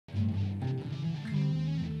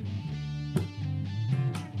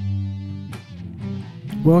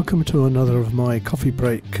Welcome to another of my coffee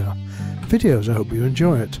break videos. I hope you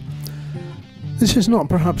enjoy it. This is not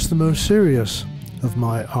perhaps the most serious of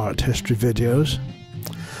my art history videos,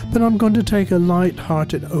 but I'm going to take a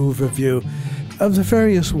light-hearted overview of the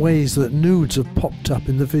various ways that nudes have popped up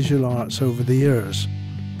in the visual arts over the years.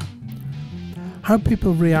 How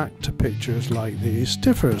people react to pictures like these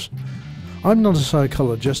differs. I'm not a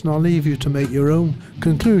psychologist and I'll leave you to make your own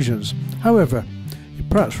conclusions. However, you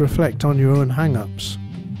perhaps reflect on your own hang-ups.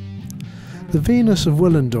 The Venus of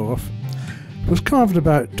Willendorf was carved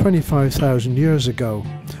about 25,000 years ago,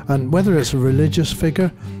 and whether it's a religious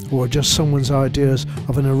figure or just someone's ideas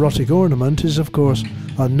of an erotic ornament is of course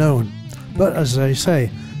unknown. But as they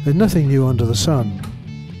say, there's nothing new under the sun.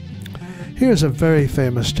 Here's a very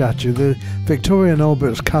famous statue, the Victoria and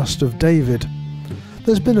Albert's cast of David.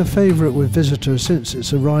 There's been a favourite with visitors since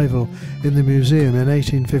its arrival in the museum in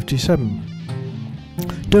 1857.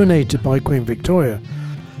 Donated by Queen Victoria,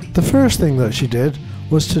 the first thing that she did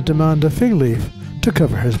was to demand a fig leaf to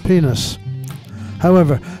cover his penis.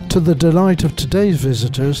 However, to the delight of today's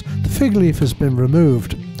visitors, the fig leaf has been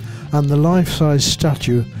removed and the life-size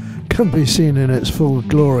statue can be seen in its full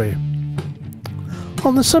glory.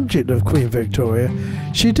 On the subject of Queen Victoria,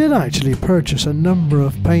 she did actually purchase a number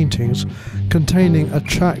of paintings containing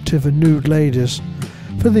attractive and nude ladies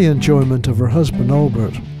for the enjoyment of her husband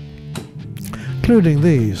Albert, including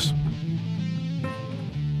these,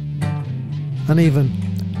 and even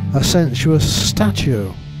a sensuous statue.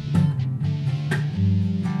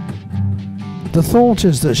 The thought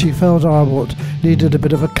is that she felt Albert needed a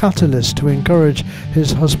bit of a catalyst to encourage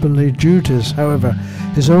his husbandly duties. However,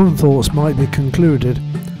 his own thoughts might be concluded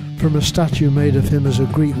from a statue made of him as a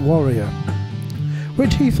Greek warrior,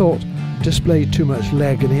 which he thought displayed too much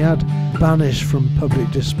leg and he had banished from public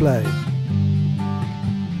display.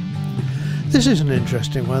 This is an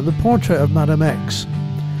interesting one, the portrait of Madame X,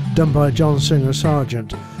 done by John Singer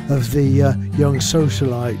Sargent of the young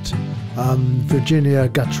socialite Virginia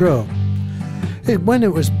Gautreau. When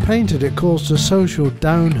it was painted, it caused a social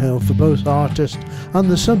downhill for both artist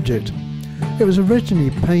and the subject. It was originally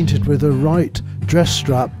painted with a right dress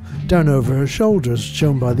strap down over her shoulders,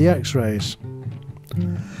 shown by the X-rays.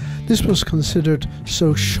 This was considered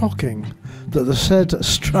so shocking that the said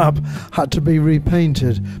strap had to be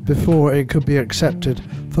repainted before it could be accepted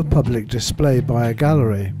for public display by a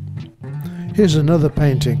gallery. Here's another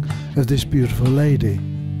painting of this beautiful lady.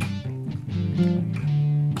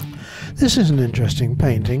 This is an interesting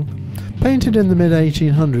painting. Painted in the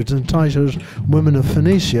mid-1800s entitled Women of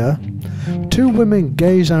Phoenicia, two women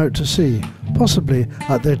gaze out to sea, possibly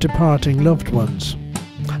at their departing loved ones.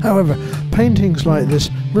 However, paintings like this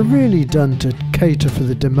were really done to cater for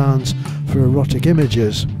the demands for erotic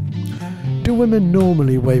images. Do women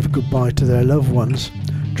normally wave goodbye to their loved ones,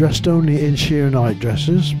 dressed only in sheer night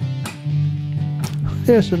dresses?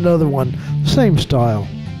 Here's another one, same style.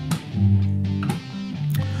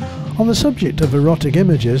 On the subject of erotic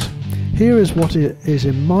images, here is what is,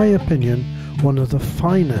 in my opinion, one of the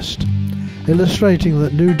finest, illustrating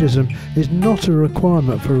that nudism is not a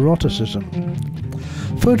requirement for eroticism.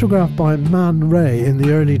 Photographed by Man Ray in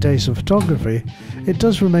the early days of photography, it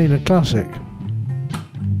does remain a classic.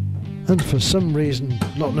 And for some reason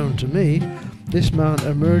not known to me, this man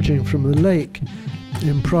emerging from the lake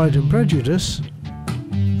in Pride and Prejudice,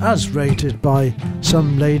 as rated by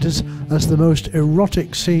some ladies as the most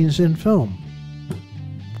erotic scenes in film.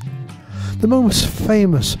 The most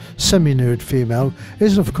famous semi-nude female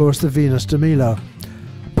is of course the Venus de Milo,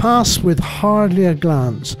 passed with hardly a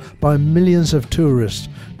glance by millions of tourists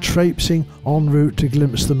traipsing en route to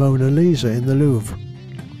glimpse the Mona Lisa in the Louvre.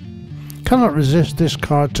 Cannot resist this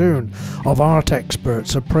cartoon of art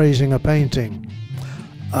experts appraising a painting.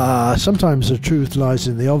 Sometimes the truth lies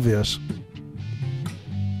in the obvious.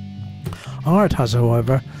 Art has,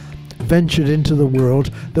 however, ventured into the world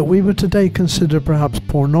that we would today consider perhaps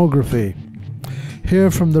pornography. Here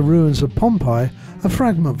from the ruins of Pompeii, a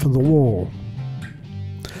fragment from the wall.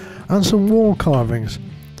 And some wall carvings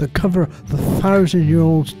that cover the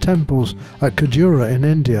 1,000-year-old temples at Kajura in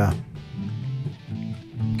India.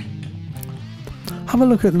 Have a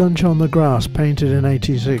look at Lunch on the Grass, painted in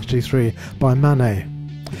 1863 by Manet.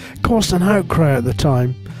 It caused an outcry at the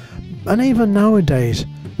time, and even nowadays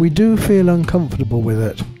we do feel uncomfortable with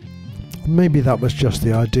it. Maybe that was just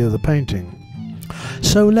the idea of the painting.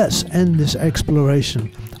 So let's end this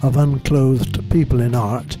exploration of unclothed people in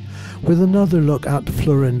art with another look at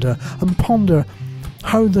Florinda and ponder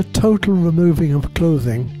how the total removing of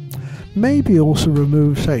clothing maybe also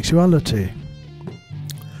removes sexuality.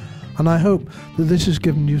 And I hope that this has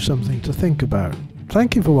given you something to think about.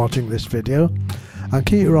 Thank you for watching this video and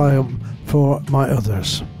keep your eye on for my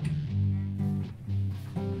others.